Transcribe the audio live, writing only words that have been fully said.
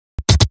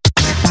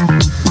Welcome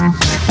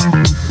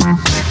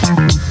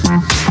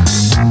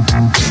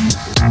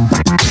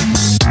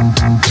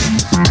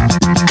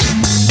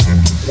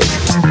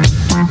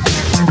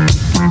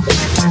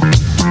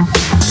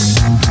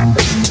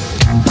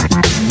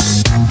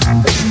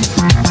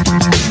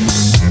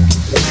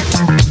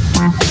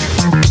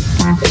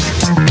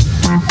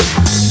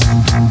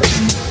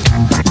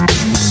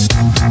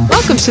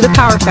to the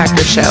Power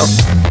Factor Show.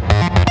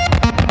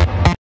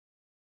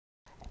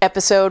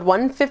 Episode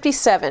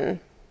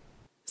 157.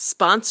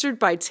 Sponsored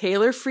by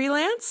Taylor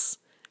Freelance,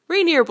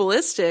 Rainier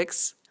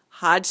Ballistics,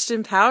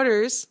 Hodgson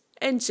Powders,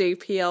 and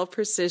JPL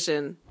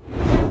Precision.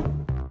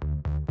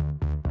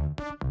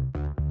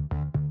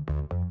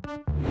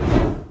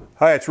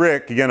 Hi, it's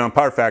Rick again on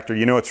Power Factor.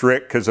 You know it's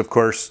Rick because, of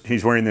course,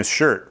 he's wearing this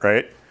shirt,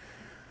 right?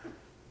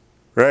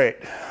 Right.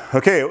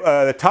 Okay,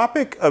 the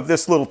topic of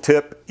this little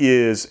tip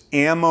is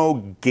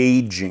ammo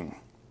gauging.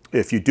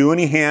 If you do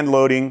any hand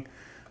loading,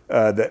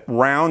 the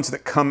rounds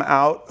that come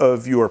out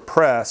of your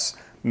press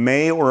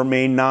may or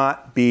may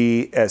not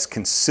be as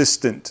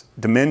consistent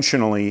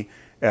dimensionally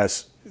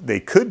as they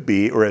could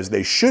be or as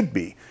they should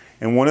be.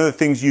 And one of the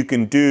things you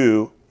can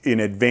do in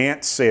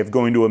advance, say, of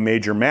going to a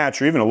major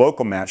match or even a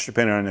local match,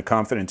 depending on the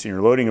confidence in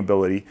your loading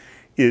ability,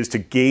 is to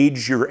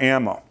gauge your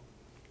ammo.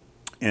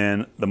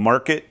 And the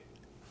market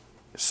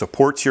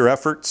supports your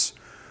efforts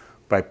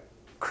by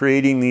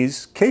creating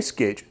these case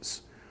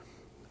gauges.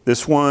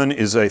 This one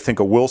is, I think,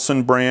 a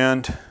Wilson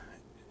brand.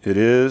 It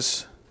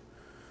is,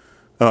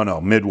 oh no,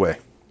 Midway.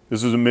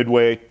 This is a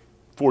Midway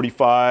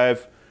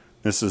 45.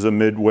 This is a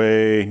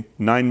Midway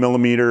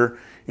 9mm.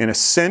 And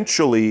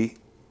essentially,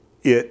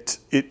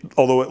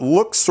 although it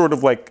looks sort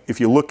of like, if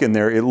you look in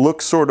there, it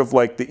looks sort of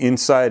like the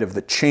inside of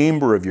the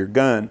chamber of your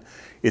gun.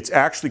 It's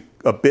actually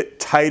a bit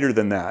tighter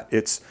than that.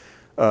 It's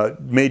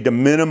made to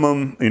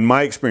minimum, in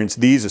my experience,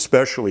 these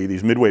especially,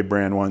 these Midway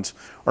brand ones,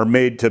 are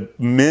made to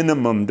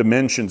minimum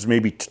dimensions,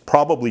 maybe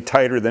probably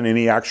tighter than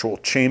any actual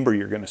chamber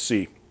you're going to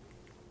see.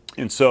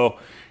 And so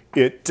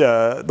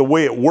the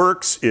way it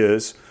works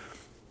is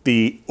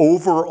the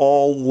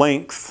overall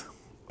length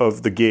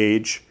of the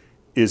gauge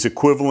is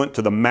equivalent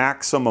to the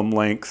maximum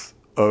length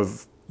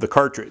of the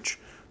cartridge.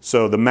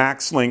 So the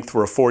max length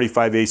for a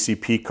 45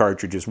 ACP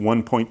cartridge is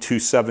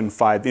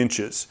 1.275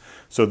 inches.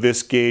 So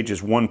this gauge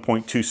is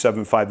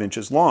 1.275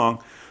 inches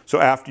long. So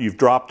after you've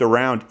dropped a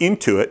round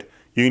into it,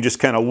 you can just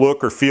kind of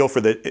look or feel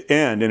for the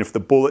end. And if the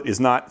bullet is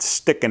not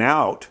sticking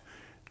out,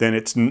 then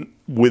it's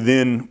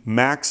within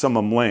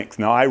maximum length.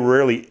 Now, I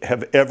rarely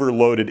have ever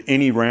loaded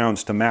any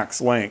rounds to max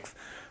length.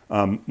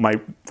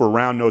 For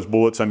round nose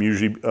bullets, I'm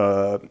usually,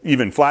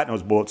 even flat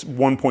nose bullets,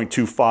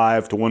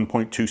 1.25 to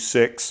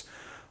 1.26.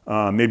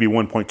 Maybe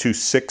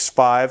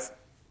 1.265,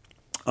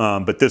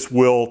 but this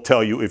will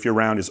tell you if your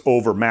round is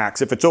over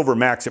max. If it's over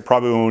max, it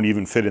probably won't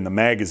even fit in the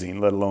magazine,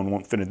 let alone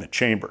won't fit in the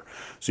chamber.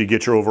 So you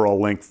get your overall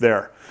length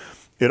there.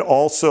 It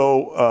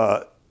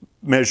also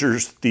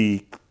measures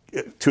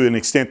to an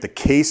extent, the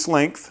case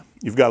length.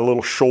 You've got a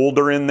little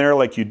shoulder in there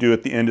like you do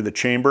at the end of the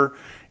chamber,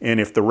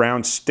 and if the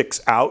round sticks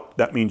out,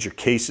 that means your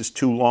case is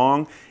too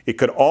long. It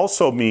could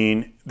also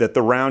mean that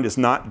the round is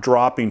not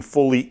dropping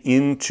fully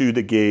into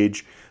the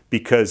gauge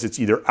because it's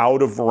either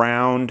out of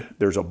round,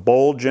 there's a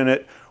bulge in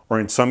it,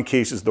 or in some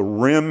cases the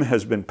rim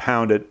has been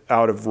pounded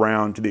out of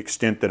round to the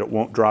extent that it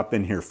won't drop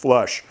in here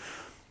flush.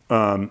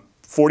 45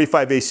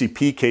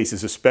 ACP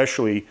cases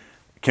especially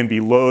can be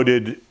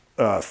loaded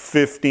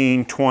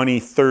 15, 20,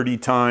 30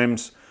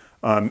 times.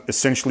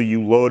 Essentially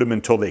you load them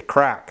until they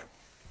crack.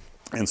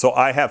 And so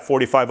I have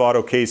 45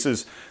 auto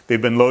cases.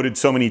 They've been loaded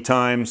so many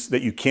times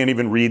that you can't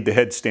even read the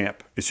head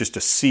stamp. It's just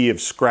a sea of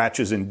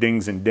scratches and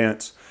dings and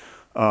dents.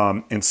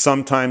 And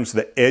sometimes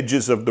the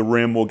edges of the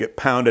rim will get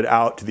pounded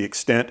out to the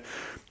extent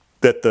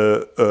that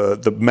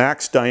the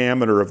max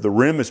diameter of the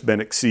rim has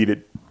been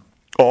exceeded.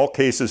 All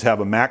cases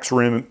have a max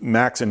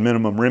and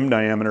minimum rim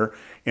diameter,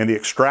 and the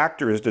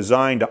extractor is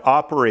designed to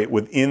operate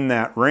within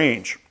that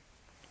range.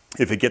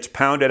 If it gets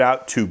pounded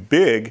out too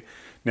big,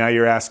 now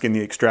you're asking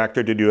the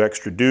extractor to do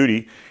extra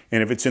duty,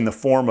 and if it's in the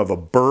form of a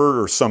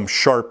burr or some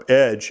sharp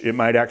edge, it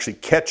might actually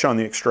catch on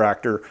the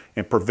extractor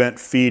and prevent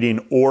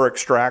feeding or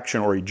extraction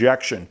or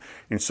ejection.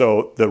 And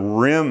so the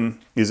rim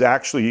is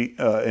actually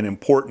an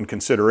important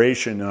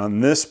consideration. And on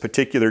this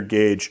particular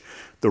gauge,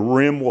 the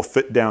rim will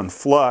fit down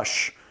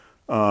flush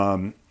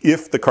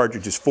if the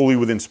cartridge is fully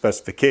within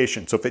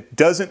specification. So if it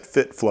doesn't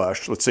fit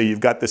flush, let's say you've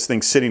got this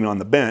thing sitting on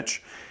the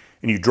bench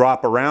and you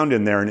drop a round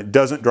in there and it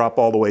doesn't drop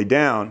all the way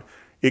down,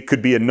 it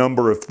could be a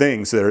number of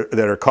things that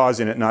are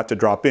causing it not to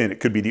drop in. It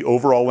could be the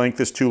overall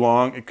length is too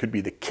long. It could be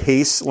the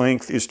case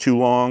length is too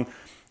long.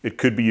 It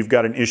could be you've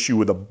got an issue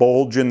with a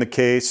bulge in the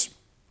case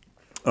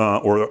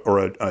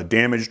or a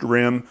damaged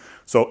rim.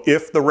 So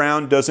if the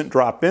round doesn't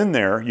drop in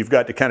there, you've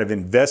got to kind of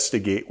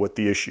investigate what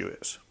the issue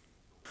is.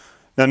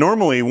 Now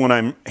normally when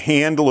I'm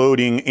hand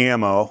loading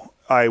ammo,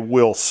 I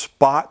will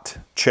spot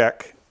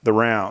check the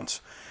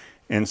rounds.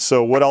 And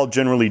so what I'll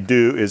generally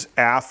do is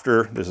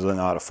after, this is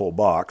not a full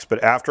box,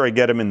 but after I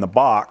get them in the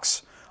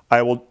box,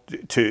 I will,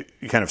 to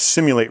kind of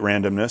simulate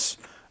randomness,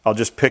 I'll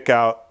just pick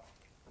out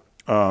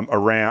a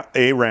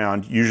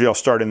round, usually I'll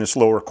start in this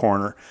lower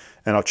corner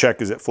and I'll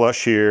check, is it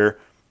flush here?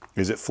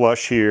 Is it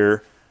flush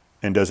here?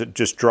 And does it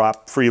just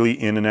drop freely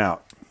in and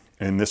out?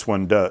 And this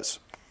one does.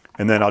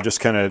 And then I'll just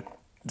kind of,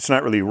 it's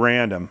not really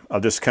random. I'll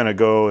just kind of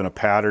go in a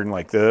pattern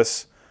like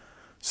this.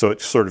 So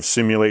it sort of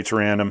simulates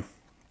random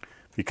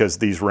because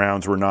these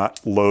rounds were not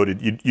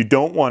loaded. You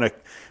don't want to,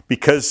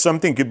 because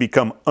something could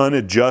become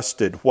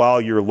unadjusted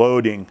while you're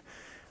loading.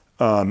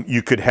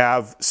 You could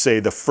have, say,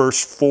 the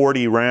first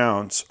 40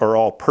 rounds are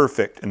all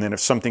perfect, and then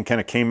if something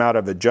kind of came out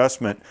of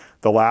adjustment,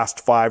 the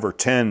last 5 or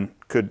 10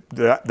 could,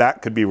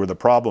 that could be where the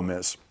problem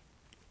is.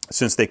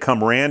 Since they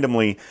come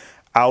randomly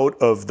out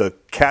of the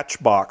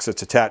catch box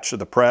that's attached to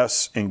the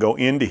press and go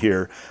into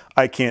here,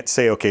 I can't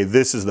say, okay,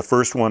 this is the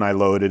first one I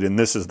loaded and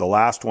this is the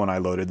last one I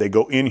loaded. They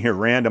go in here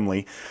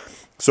randomly.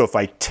 So if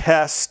I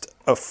test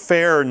a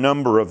fair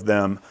number of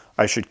them,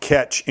 I should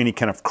catch any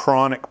kind of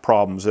chronic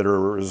problems that are a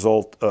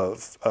result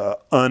of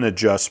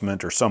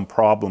unadjustment or some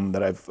problem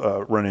that I've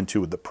run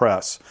into with the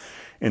press.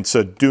 And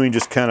so doing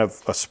just kind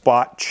of a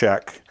spot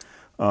check,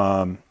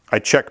 I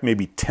check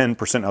maybe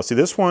 10%. I'll see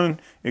this one,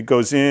 it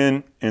goes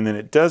in and then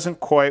it doesn't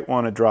quite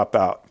want to drop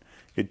out.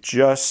 It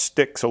just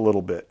sticks a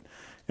little bit.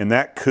 And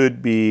that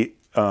could be,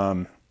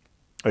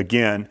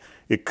 again,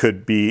 it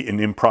could be an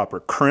improper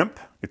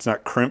crimp. It's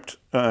not crimped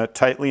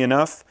tightly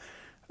enough.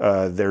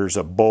 There's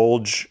a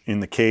bulge in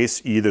the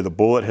case. Either the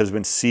bullet has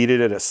been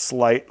seated at a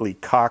slightly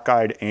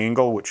cockeyed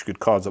angle, which could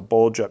cause a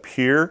bulge up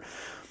here.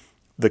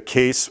 The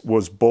case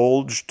was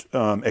bulged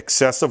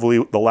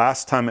excessively the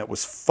last time it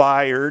was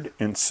fired,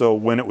 and so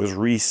when it was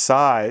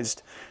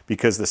resized,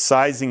 because the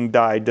sizing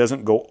die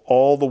doesn't go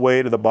all the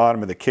way to the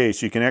bottom of the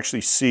case, you can actually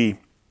see,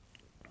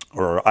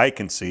 or I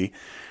can see,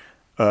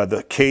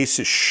 the case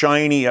is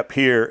shiny up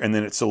here and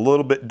then it's a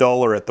little bit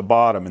duller at the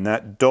bottom, and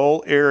that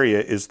dull area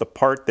is the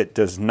part that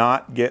does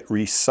not get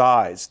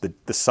resized.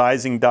 The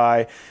sizing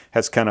die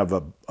has kind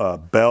of a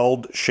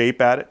belled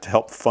shape at it to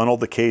help funnel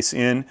the case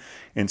in,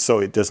 and so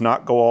it does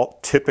not go all,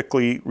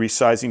 typically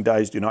resizing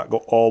dies do not go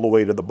all the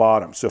way to the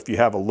bottom. So if you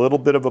have a little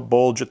bit of a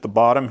bulge at the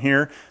bottom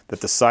here that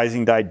the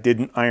sizing die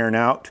didn't iron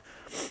out,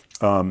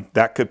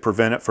 that could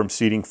prevent it from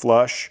seating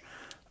flush.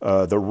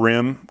 The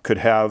rim could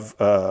have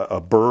a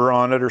burr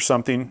on it or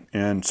something,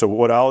 and so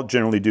what I'll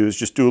generally do is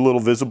just do a little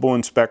visible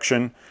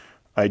inspection.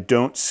 I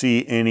don't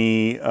see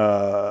any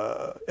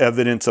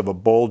evidence of a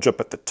bulge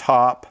up at the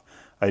top.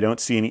 I don't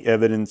see any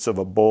evidence of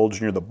a bulge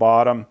near the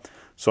bottom,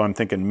 so I'm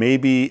thinking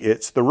maybe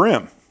it's the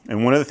rim.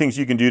 And one of the things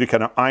you can do to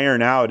kind of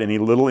iron out any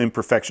little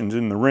imperfections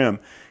in the rim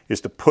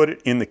is to put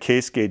it in the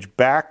case gauge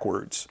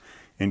backwards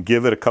and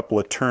give it a couple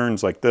of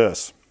turns like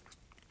this.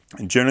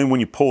 And generally when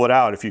you pull it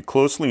out, if you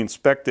closely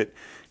inspect it,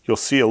 you'll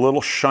see a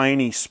little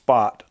shiny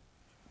spot,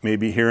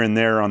 maybe here and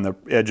there on the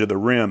edge of the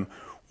rim,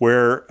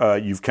 where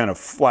you've kind of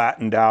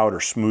flattened out or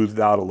smoothed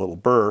out a little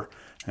burr.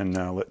 And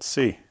now let's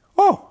see.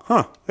 Oh,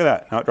 look at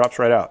that. Now it drops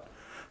right out.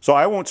 So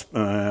I won't,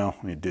 well,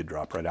 it did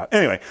drop right out.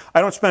 Anyway,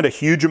 I don't spend a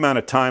huge amount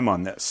of time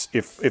on this.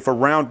 If a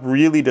round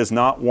really does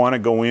not want to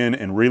go in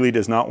and really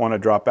does not want to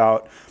drop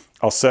out,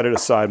 I'll set it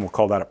aside and we'll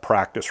call that a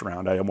practice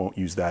round. I won't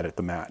use that at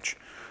the match.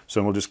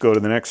 So we'll just go to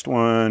the next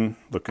one.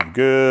 Looking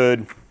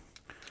good.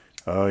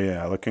 Oh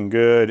yeah, looking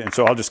good. And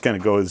so I'll just kind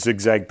of go a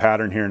zigzag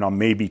pattern here and I'll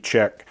maybe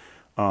check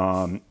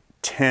 10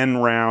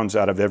 rounds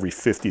out of every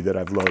 50 that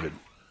I've loaded.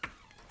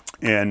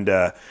 And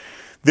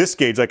this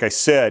gauge, like I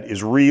said,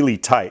 is really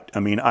tight.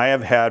 I mean, I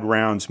have had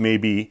rounds,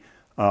 maybe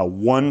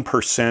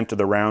 1% of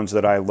the rounds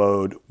that I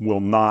load will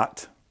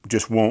not,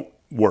 just won't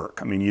work.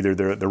 I mean, either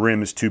the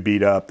rim is too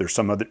beat up, there's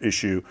some other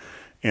issue.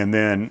 And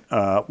then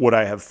what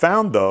I have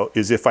found though,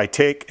 is if I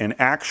take an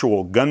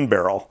actual gun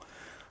barrel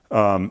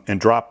and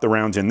drop the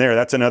rounds in there,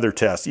 that's another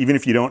test. Even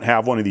if you don't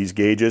have one of these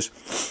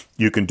gauges,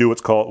 you can do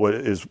what's called, what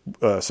is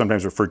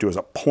sometimes referred to as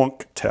a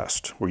plunk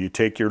test, where you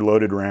take your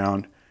loaded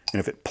round, and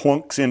if it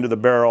plunks into the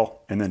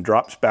barrel and then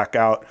drops back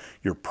out,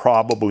 you're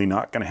probably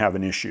not going to have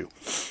an issue.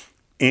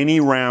 Any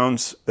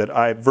rounds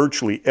that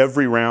virtually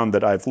every round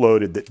that I've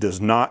loaded that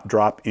does not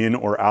drop in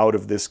or out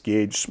of this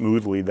gauge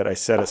smoothly that I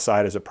set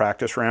aside as a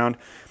practice round,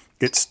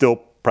 it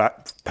still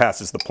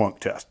passes the plunk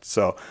test.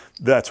 So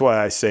that's why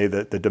I say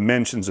that the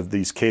dimensions of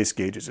these case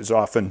gauges is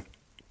often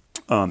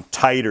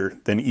tighter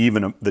than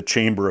even the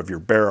chamber of your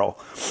barrel.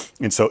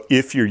 And so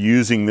if you're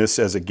using this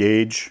as a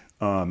gauge,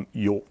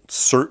 you'll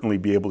certainly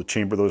be able to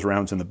chamber those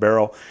rounds in the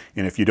barrel.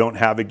 And if you don't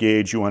have a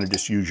gauge, you want to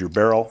just use your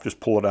barrel,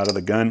 just pull it out of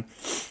the gun,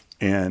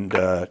 and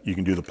you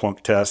can do the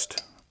plunk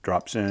test.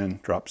 Drops in,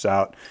 drops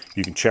out.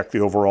 You can check the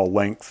overall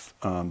length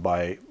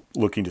by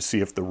looking to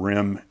see if the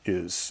rim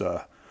is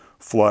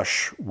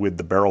flush with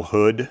the barrel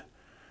hood.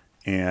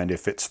 And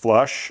if it's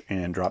flush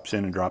and drops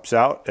in and drops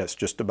out, that's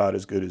just about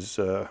as good as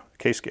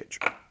case gauge.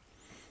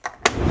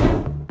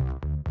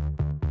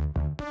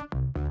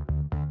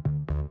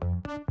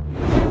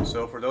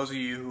 So for those of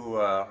you who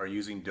are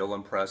using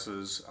Dillon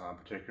presses,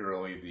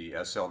 particularly the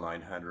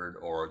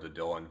SL900 or the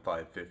Dillon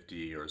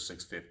 550 or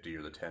 650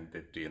 or the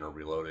 1050 and are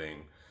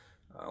reloading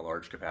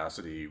large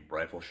capacity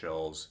rifle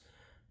shells,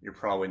 you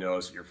probably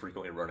notice that you're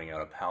frequently running out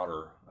of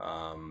powder.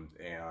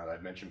 And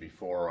I've mentioned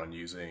before on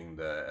using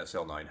the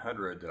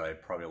SL900 that I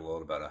probably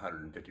load about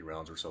 150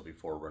 rounds or so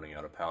before running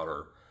out of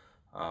powder.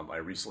 I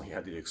recently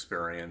had the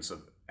experience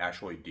of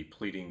actually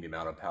depleting the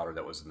amount of powder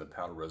that was in the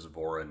powder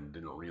reservoir and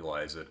didn't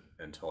realize it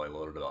until I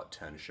loaded about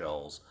 10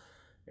 shells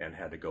and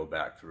had to go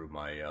back through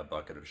my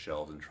bucket of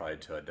shells and try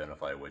to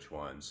identify which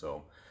one.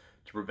 So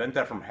to prevent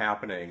that from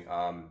happening,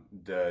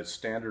 the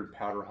standard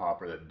powder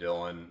hopper that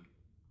Dillon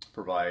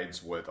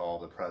provides with all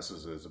the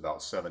presses is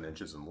about 7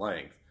 inches in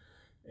length.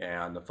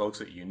 And the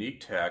folks at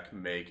UniqueTek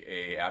make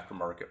a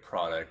aftermarket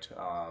product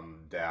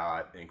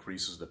that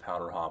increases the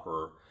powder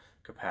hopper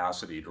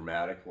capacity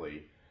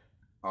dramatically.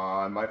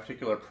 On my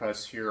particular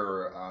press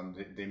here,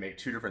 they make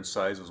 2 different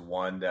sizes,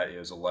 one that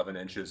is 11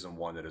 inches and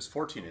one that is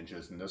 14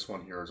 inches, and this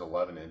one here is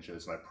 11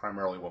 inches, and I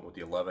primarily went with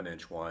the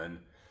 11-inch one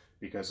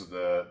because of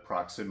the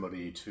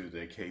proximity to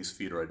the case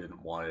feeder. I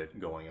didn't want it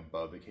going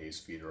above the case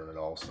feeder, and it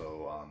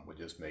also would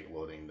just make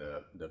loading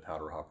the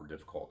powder hopper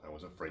difficult. I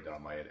was afraid that I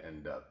might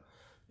end up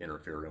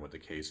interfering with the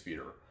case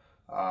feeder.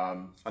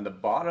 On the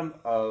bottom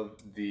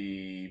of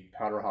the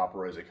powder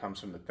hopper as it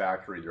comes from the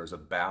factory, there's a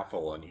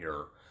baffle in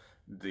here.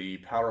 The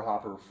powder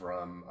hopper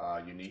from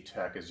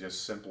UniqueTek is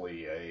just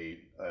simply a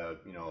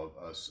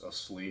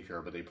sleeve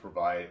here, but they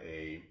provide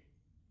a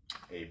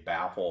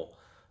baffle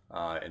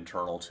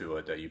internal to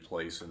it that you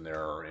place in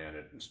there, and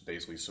it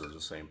basically serves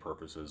the same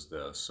purpose as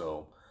this.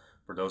 So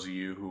for those of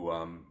you who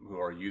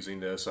are using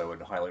this, I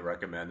would highly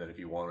recommend that if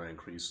you want to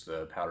increase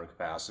the powder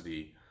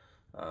capacity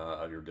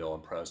of your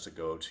Dillon press, to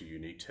go to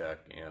UniqueTek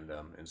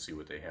and see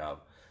what they have.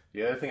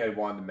 The other thing I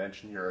wanted to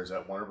mention here is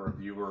that one of our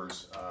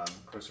viewers,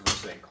 Christopher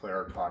St.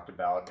 Clair, talked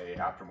about a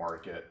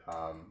aftermarket,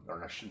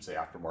 or I shouldn't say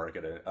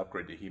aftermarket, an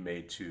upgrade that he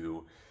made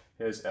to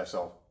his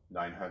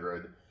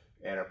SL900,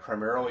 and it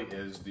primarily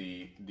is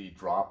the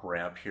drop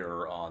ramp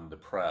here on the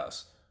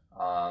press.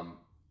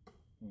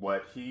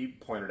 What he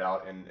pointed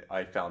out, and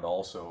I found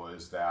also,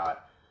 is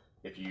that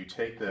if you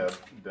take the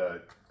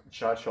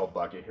shot shell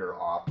bucket here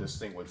off, this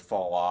thing would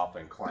fall off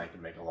and clank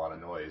and make a lot of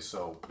noise.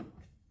 So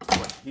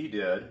what he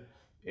did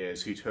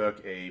is he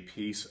took a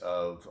piece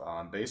of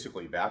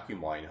basically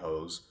vacuum line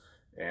hose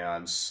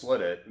and slid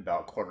it,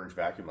 about 1/4-inch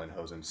vacuum line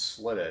hose, and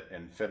slid it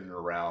and fitted it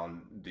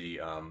around the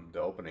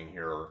opening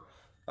here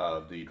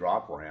of the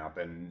drop ramp.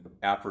 And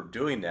after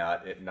doing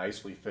that, it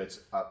nicely fits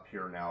up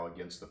here now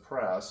against the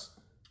press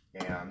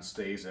and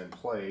stays in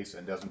place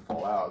and doesn't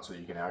fall out, so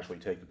you can actually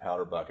take the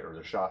powder bucket or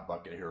the shot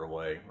bucket here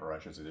away, or I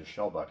should say the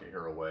shell bucket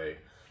here away,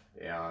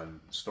 and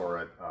store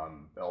it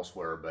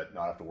elsewhere, but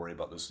not have to worry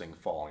about this thing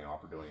falling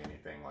off or doing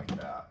anything like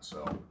that.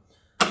 So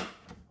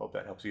hope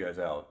that helps you guys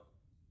out.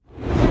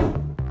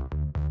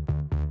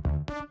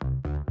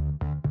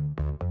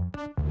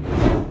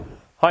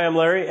 Hi, I'm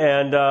Larry,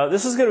 and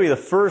this is going to be the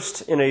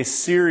first in a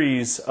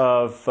series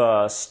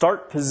of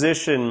start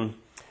position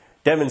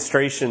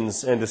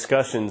demonstrations and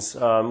discussions.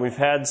 We've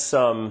had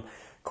some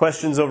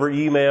questions over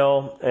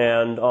email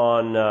and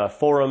on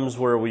forums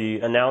where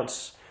we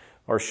announce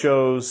our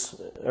shows.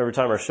 Every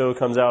time our show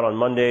comes out on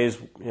Mondays,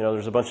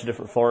 there's a bunch of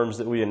different forums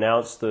that we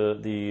announce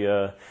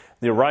the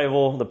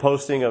arrival, the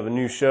posting of a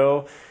new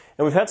show.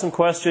 And we've had some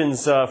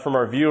questions from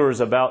our viewers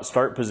about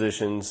start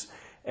positions.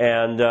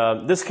 And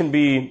this can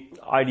be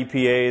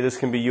IDPA, this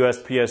can be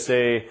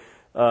USPSA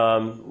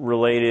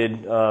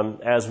related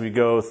as we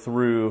go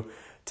through.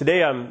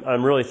 Today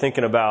I'm really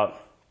thinking about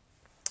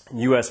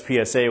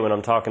USPSA when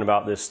I'm talking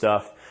about this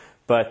stuff.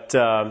 But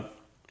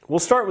we'll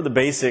start with the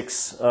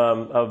basics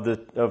of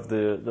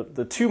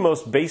the 2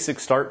 most basic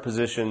start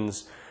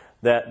positions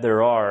that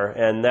there are,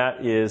 and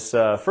that is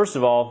first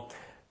of all,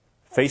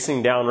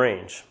 facing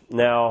downrange.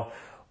 Now,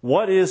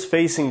 what is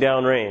facing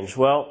downrange?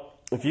 Well,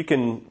 if you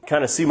can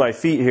kind of see my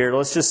feet here,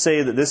 let's just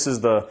say that this is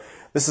the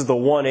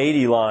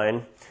 180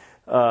 line,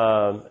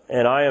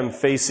 and I am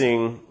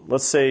facing.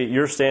 Let's say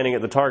you're standing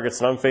at the targets,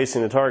 and I'm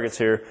facing the targets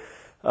here.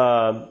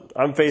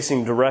 I'm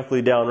facing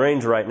directly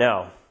downrange right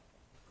now.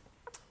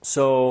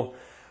 So,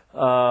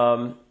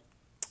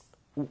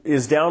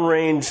 is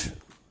downrange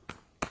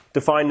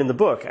defined in the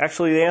book?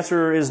 Actually, the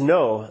answer is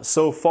no,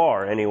 so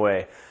far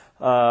anyway.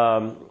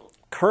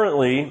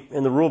 Currently,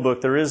 in the rule book,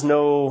 there is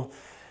no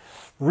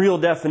real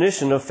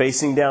definition of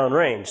facing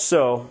downrange.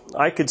 So,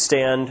 I could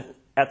stand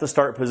at the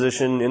start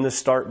position, in the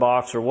start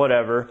box or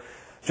whatever,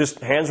 just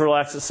hands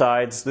relaxed at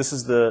sides. This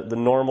is the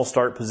normal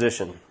start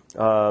position.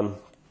 There's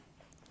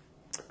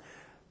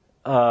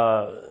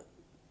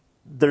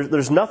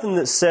nothing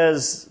that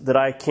says that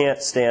I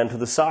can't stand to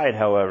the side,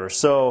 however.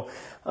 So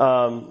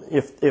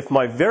if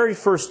my very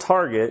first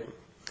target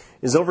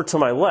is over to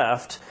my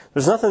left,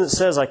 there's nothing that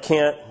says I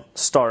can't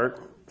start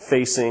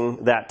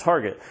facing that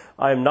target.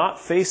 I'm not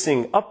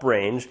facing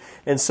uprange,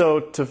 and so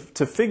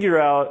to figure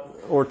out,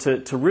 or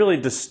to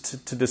really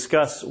to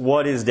discuss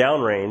what is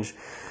downrange,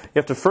 you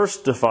have to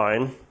first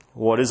define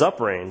what is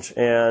uprange.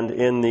 And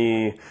in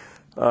the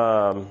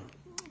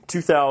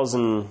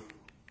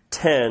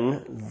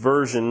 2010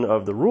 version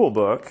of the rule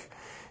book,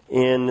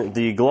 in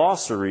the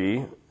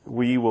glossary,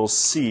 we will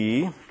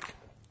see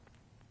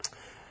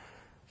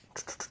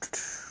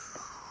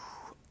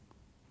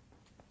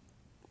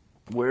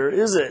Where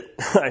is it?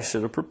 I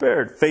should have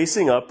prepared.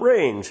 Facing up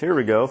range. Here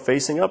we go.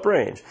 Facing up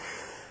range.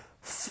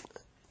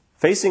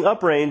 Facing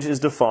up range is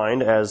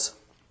defined as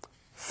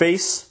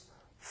face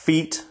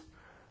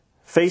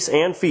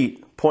and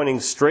feet pointing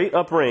straight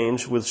up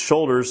range with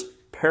shoulders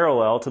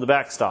parallel to the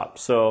backstop.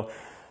 So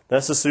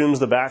this assumes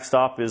the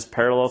backstop is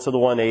parallel to the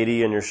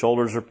 180 and your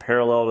shoulders are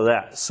parallel to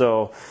that.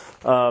 So,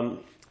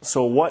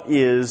 so what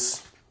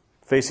is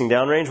facing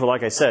downrange? Well,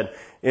 like I said,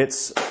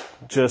 it's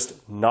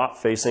just not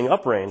facing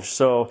uprange.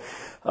 So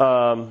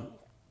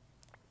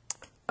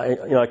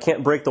I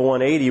can't break the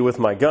 180 with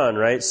my gun,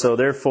 right? So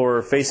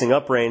therefore, facing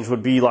uprange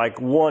would be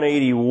like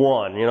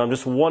 181. I'm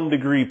just 1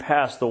 degree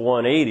past the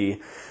 180.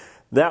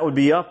 That would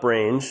be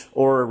uprange,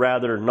 or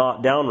rather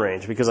not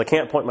downrange, because I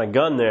can't point my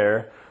gun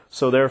there.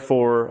 So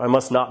therefore, I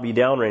must not be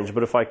downrange.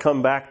 But if I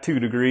come back 2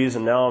 degrees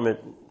and now I'm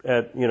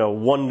at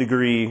 1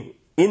 degree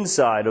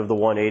inside of the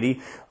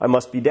 180, I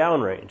must be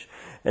downrange.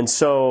 And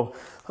so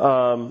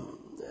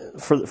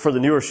for the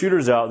newer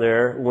shooters out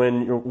there,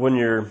 when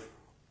you're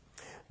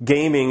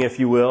gaming, if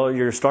you will,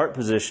 your start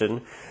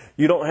position,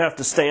 you don't have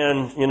to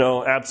stand,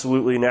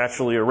 absolutely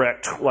naturally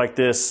erect like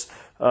this,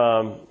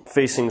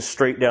 facing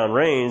straight down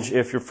range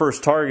if your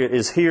first target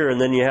is here and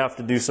then you have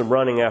to do some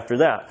running after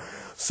that.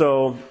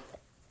 So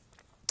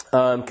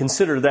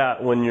consider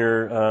that when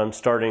you're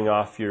starting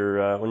off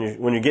your when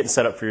you're getting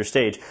set up for your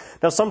stage.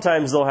 Now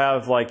sometimes they'll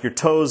have like your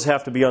toes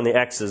have to be on the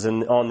X's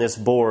and on this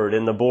board,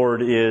 and the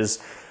board is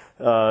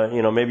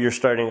maybe you're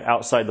starting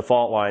outside the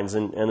fault lines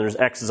and there's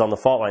X's on the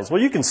fault lines.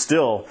 Well, you can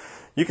still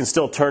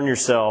turn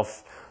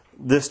yourself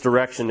this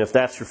direction if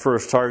that's your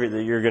first target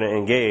that you're going to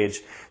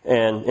engage,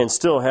 and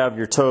still have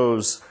your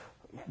toes,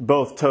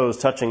 both toes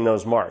touching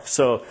those marks.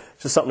 So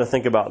just something to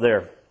think about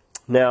there.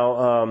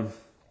 Now,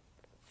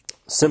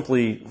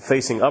 simply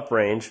facing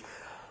uprange,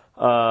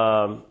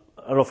 I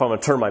don't know if I'm going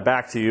to turn my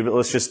back to you, but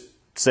let's just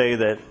say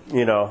that,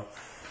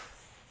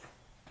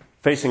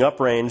 facing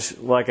uprange,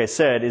 like I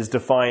said, is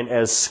defined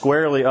as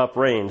squarely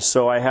uprange.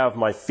 So I have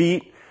my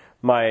feet,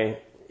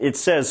 it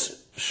says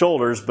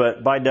shoulders,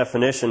 but by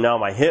definition now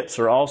my hips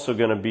are also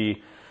going to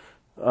be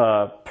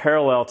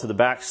parallel to the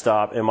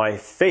backstop, and my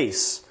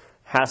face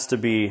has to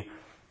be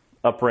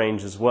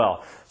uprange as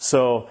well.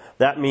 So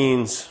that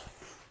means,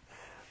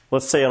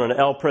 let's say on an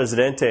El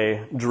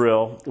Presidente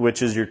drill,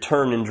 which is your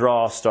turn and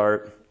draw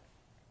start,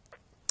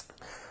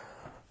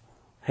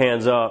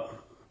 hands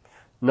up,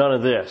 none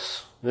of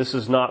this. This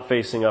is not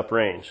facing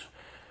uprange.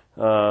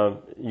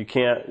 You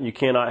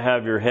cannot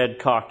have your head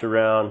cocked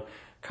around,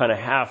 kind of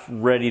half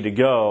ready to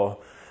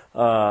go,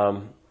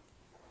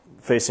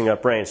 facing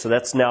uprange. So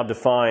that's now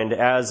defined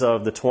as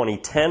of the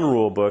 2010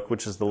 rule book,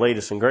 which is the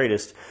latest and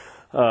greatest.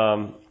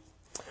 I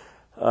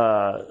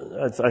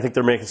think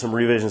they're making some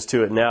revisions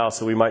to it now,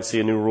 so we might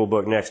see a new rule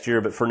book next year.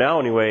 But for now,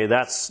 anyway,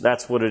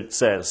 that's what it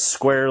says: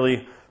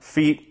 squarely,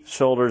 feet,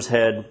 shoulders,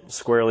 head,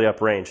 squarely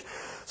uprange.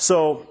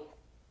 So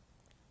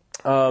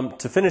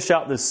to finish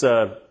out this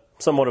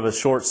somewhat of a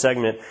short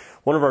segment,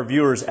 one of our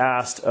viewers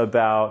asked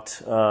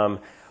about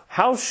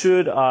how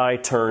should I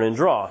turn and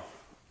draw.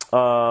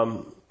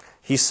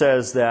 He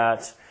says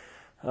that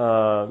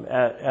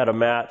at a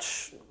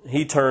match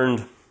he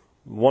turned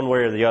one way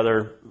or the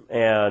other,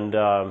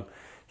 and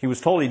he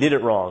was told he did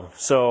it wrong.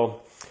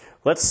 So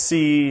let's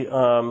see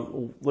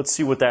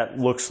what that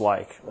looks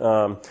like.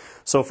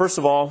 So first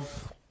of all,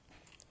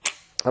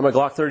 I have my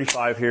Glock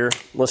 35 here.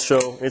 Let's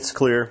show it's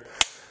clear.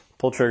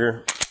 Pull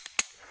trigger,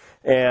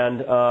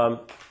 and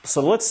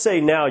so let's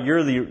say now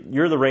you're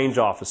the range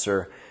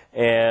officer,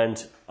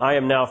 and I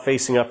am now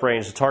facing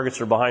uprange. The targets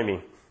are behind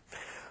me.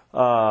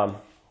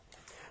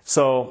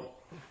 So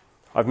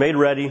I've made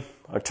ready.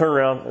 I turn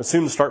around,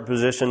 assume the start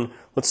position.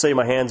 Let's say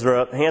my hands are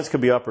up. Hands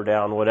could be up or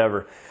down,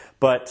 whatever.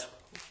 But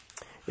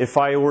if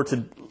I were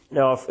to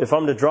now, if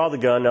I'm to draw the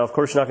gun, now of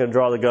course you're not going to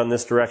draw the gun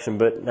this direction.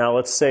 But now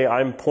let's say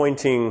I'm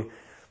pointing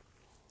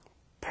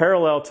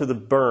parallel to the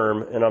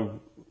berm, and I'm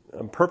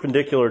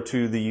perpendicular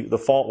to the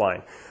fault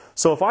line.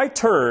 So if I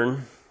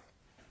turn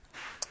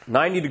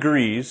 90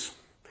 degrees,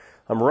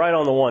 I'm right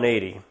on the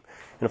 180. And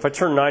if I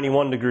turn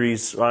 91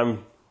 degrees,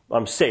 I'm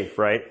safe,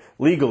 right?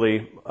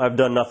 Legally, I've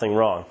done nothing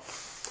wrong.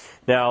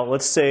 Now,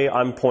 let's say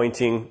I'm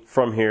pointing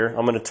from here.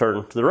 I'm going to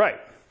turn to the right,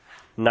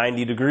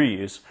 90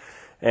 degrees,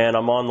 and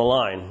I'm on the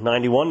line.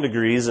 91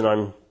 degrees, and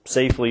I'm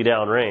safely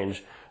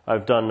downrange.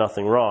 I've done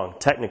nothing wrong.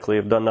 Technically,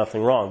 I've done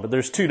nothing wrong. But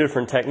there's two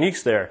different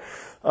techniques there.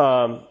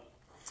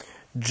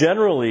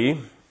 Generally,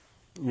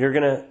 you're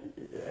going to,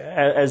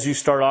 as you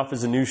start off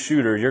as a new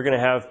shooter, you're going to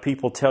have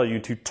people tell you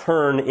to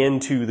turn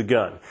into the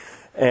gun.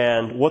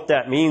 And what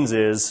that means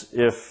is,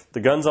 if the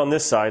gun's on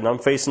this side and I'm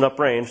facing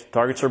uprange,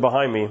 targets are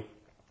behind me,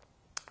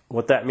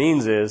 what that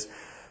means is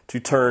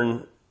to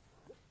turn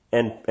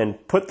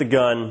and put the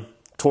gun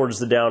towards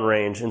the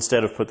downrange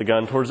instead of put the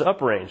gun towards the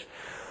uprange.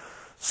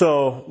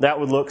 So that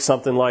would look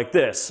something like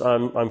this.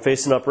 I'm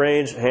facing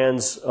uprange,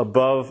 hands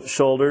above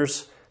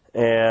shoulders,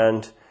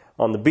 and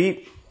on the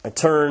beat, I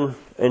turn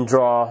and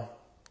draw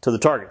to the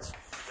targets.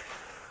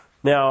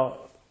 Now,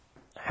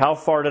 how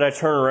far did I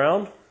turn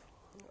around?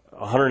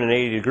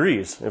 180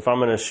 degrees. If I'm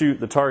going to shoot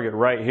the target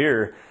right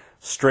here,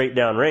 straight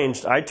down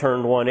range, I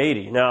turned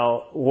 180.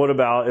 Now, what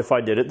about if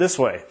I did it this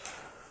way?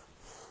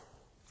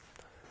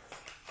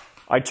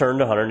 I turned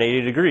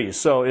 180 degrees.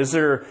 So is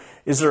there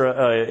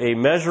a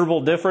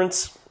measurable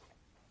difference?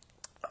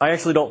 I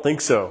actually don't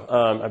think so.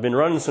 I've been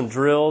running some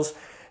drills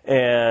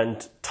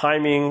and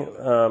timing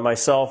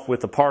myself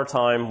with the par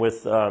time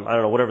with, I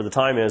don't know, whatever the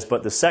time is,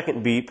 but the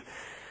second beep,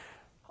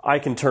 I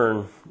can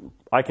turn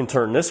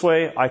this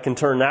way, I can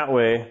turn that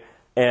way,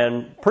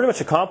 and pretty much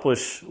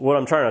accomplish what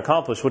I'm trying to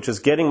accomplish, which is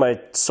getting my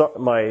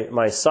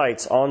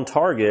sights on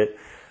target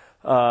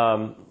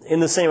in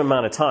the same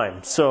amount of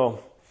time.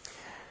 So,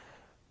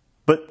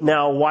 but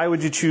now, why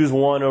would you choose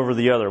one over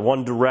the other,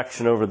 one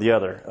direction over the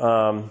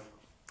other?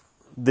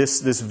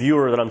 This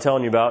viewer that I'm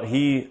telling you about,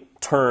 he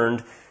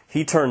turned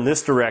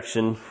this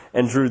direction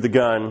and drew the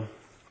gun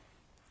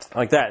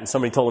like that, and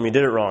somebody told him he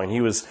did it wrong, and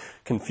he was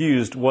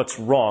confused. What's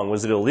wrong?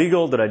 Was it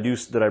illegal? Did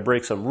I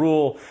break some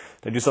rule?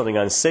 Did I do something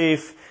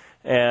unsafe?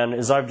 And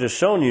as I've just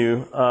shown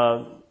you,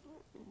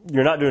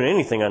 you're not doing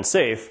anything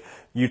unsafe.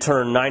 You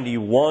turn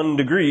 91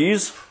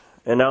 degrees,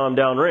 and now I'm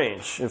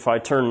downrange. If I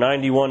turn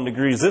 91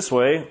 degrees this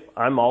way,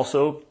 I'm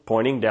also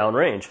pointing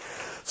downrange.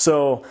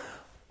 So,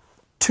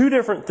 two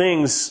different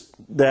things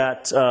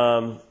that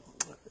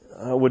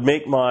would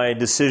make my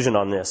decision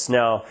on this.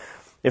 Now,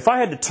 if I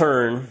had to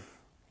turn,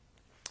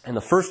 and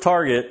the first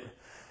target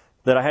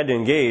that I had to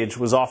engage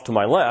was off to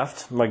my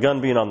left, my gun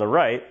being on the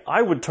right,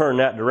 I would turn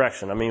that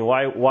direction. I mean,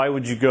 why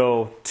would you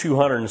go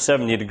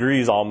 270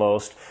 degrees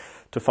almost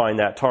to find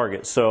that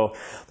target? So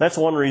that's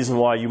one reason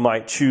why you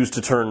might choose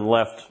to turn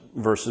left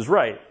versus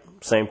right.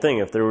 Same thing,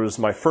 if there was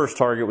my first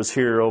target was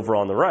here over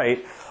on the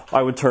right,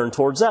 I would turn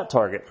towards that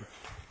target.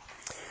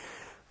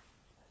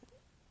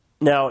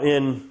 Now,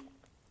 in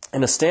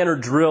a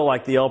standard drill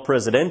like the El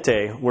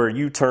Presidente, where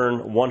you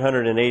turn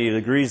 180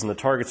 degrees and the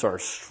targets are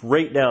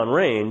straight down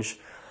range,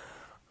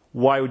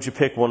 why would you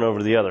pick one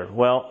over the other?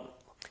 Well,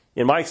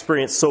 in my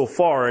experience so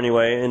far,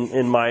 anyway,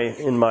 in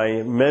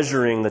my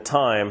measuring the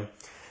time,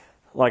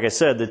 like I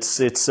said,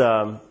 it's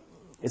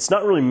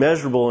not really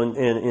measurable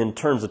in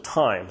terms of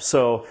time.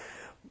 So,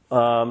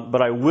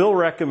 but I will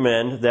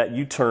recommend that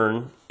you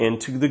turn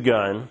into the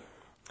gun,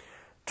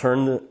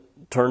 turn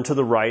to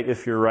the right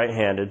if you're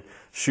right-handed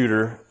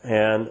shooter,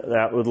 and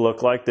that would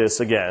look like this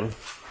again.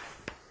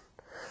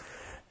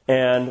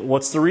 And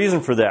what's the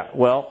reason for that?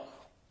 Well,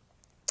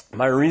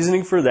 my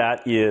reasoning for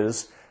that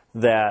is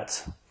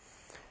that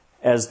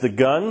as the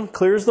gun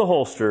clears the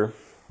holster,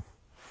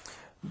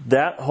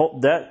 that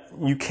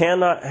you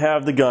cannot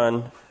have the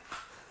gun,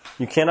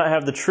 you cannot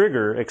have the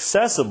trigger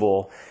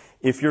accessible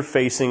if you're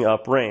facing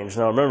uprange.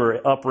 Now remember,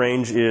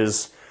 uprange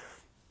is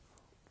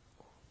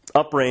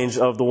uprange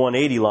of the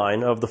 180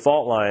 line, of the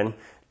fault line.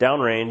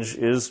 Downrange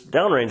is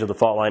downrange of the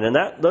fault line, and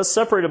that's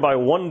separated by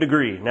 1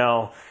 degree.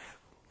 Now,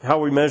 how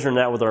are we measuring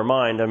that with our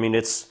mind? I mean,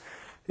 it's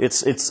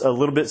a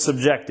little bit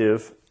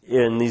subjective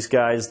in these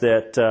guys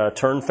that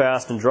turn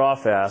fast and draw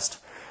fast.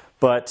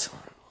 But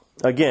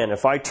again,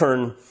 if I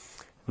turn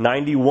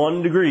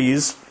 91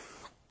 degrees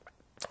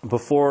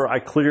before I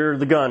clear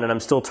the gun and I'm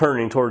still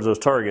turning towards those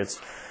targets,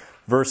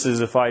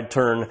 versus if I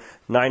turn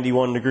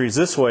 91 degrees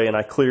this way and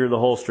I clear the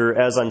holster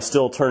as I'm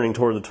still turning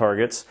toward the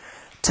targets,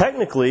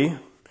 technically,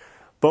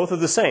 both are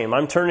the same.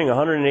 I'm turning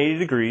 180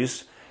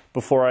 degrees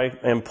before I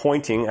am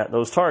pointing at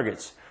those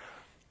targets.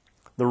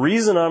 The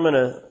reason I'm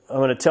going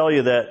to tell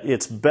you that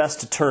it's best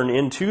to turn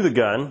into the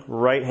gun,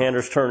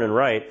 right-handers turn and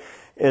right,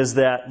 is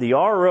that the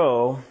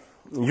RO,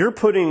 you're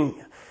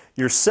putting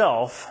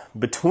yourself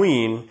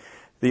between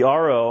the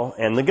RO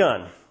and the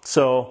gun.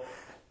 So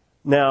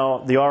now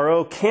the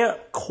RO can't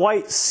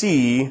quite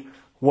see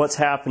what's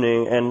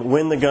happening and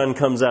when the gun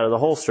comes out of the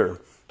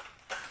holster.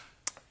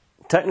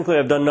 Technically,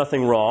 I've done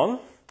nothing wrong.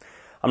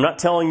 I'm not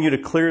telling you to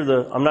clear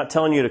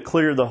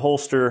the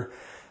holster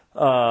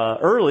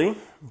early,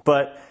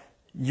 but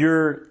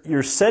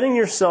you're setting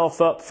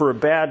yourself up for a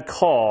bad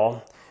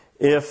call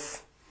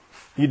if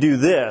you do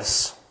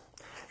this.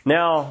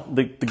 Now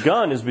the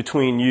gun is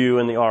between you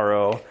and the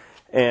RO,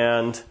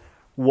 and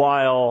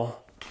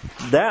while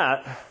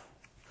that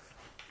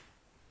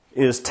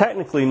is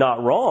technically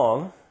not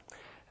wrong,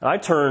 and I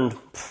turned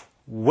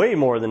way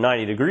more than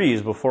 90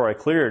 degrees before I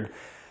cleared,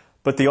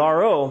 but the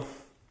RO,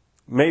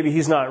 maybe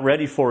he's not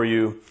ready for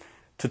you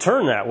to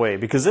turn that way,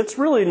 because it's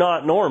really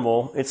not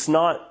normal. It's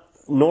not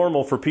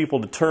normal for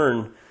people to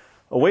turn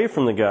away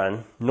from the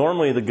gun.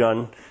 Normally the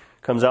gun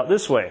comes out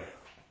this way.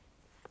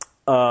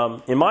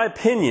 In my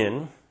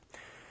opinion,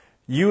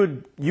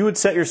 you would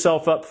set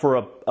yourself up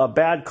for a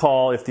bad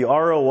call if the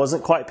RO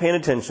wasn't quite paying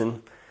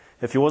attention,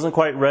 if he wasn't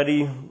quite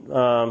ready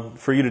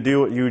for you to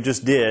do what you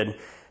just did,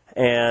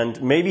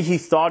 and maybe he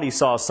thought he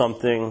saw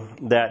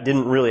something that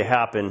didn't really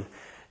happen,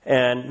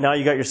 and now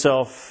you got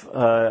yourself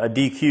a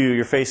DQ.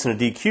 You're facing a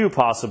DQ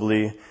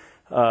possibly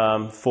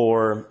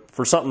for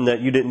something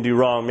that you didn't do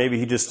wrong. Maybe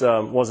he just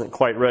wasn't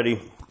quite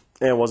ready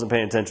and wasn't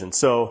paying attention.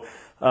 So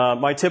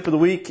my tip of the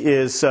week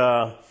is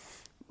all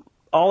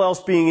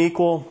else being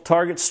equal,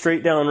 target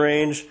straight down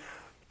range,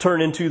 turn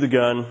into the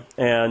gun,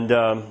 and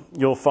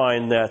you'll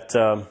find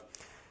that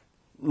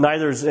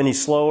neither is any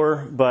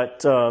slower,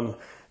 but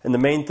and the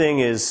main thing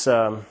is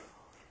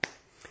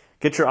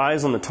get your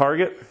eyes on the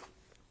target.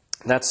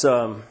 That's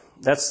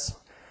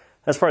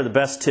probably the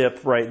best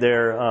tip right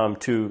there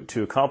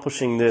to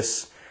accomplishing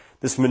this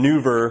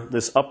maneuver,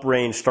 this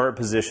uprange start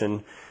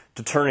position,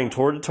 to turning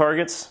toward the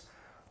targets.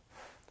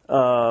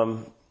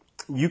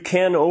 You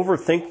can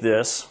overthink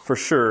this for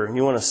sure.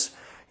 You want to,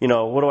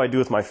 what do I do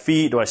with my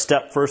feet? Do I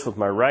step first with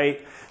my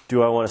right?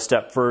 Do I want to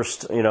step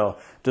first?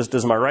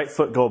 Does my right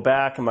foot go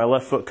back and my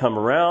left foot come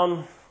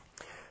around?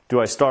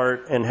 Do I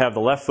start and have the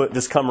left foot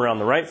just come around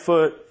the right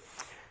foot?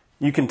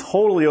 You can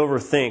totally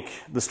overthink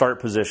the start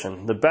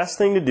position. The best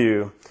thing to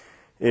do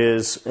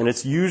is, and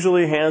it's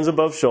usually hands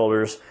above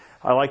shoulders,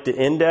 I like to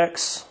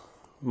index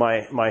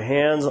my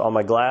hands on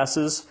my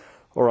glasses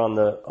or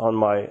on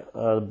my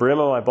brim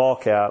of my ball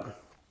cap.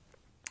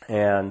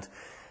 And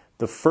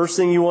the first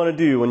thing you want to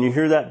do when you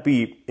hear that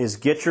beep is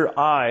get your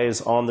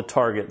eyes on the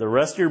target. The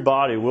rest of your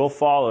body will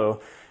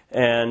follow,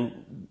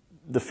 and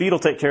the feet will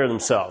take care of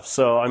themselves.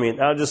 So, I mean,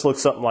 that'll just look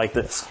something like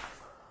this.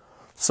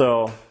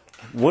 So,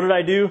 what did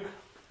I do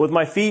with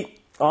my feet?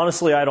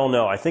 Honestly, I don't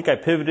know. I think I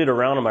pivoted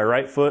around on my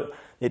right foot.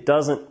 It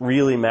doesn't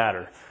really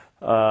matter.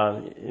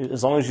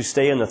 As long as you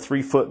stay in the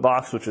 3-foot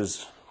box, which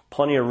is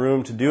plenty of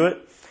room to do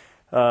it,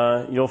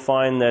 you'll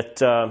find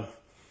that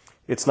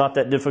it's not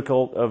that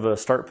difficult of a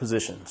start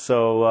position.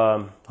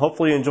 So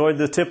hopefully you enjoyed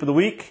the tip of the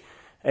week,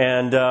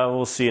 and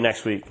we'll see you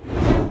next week.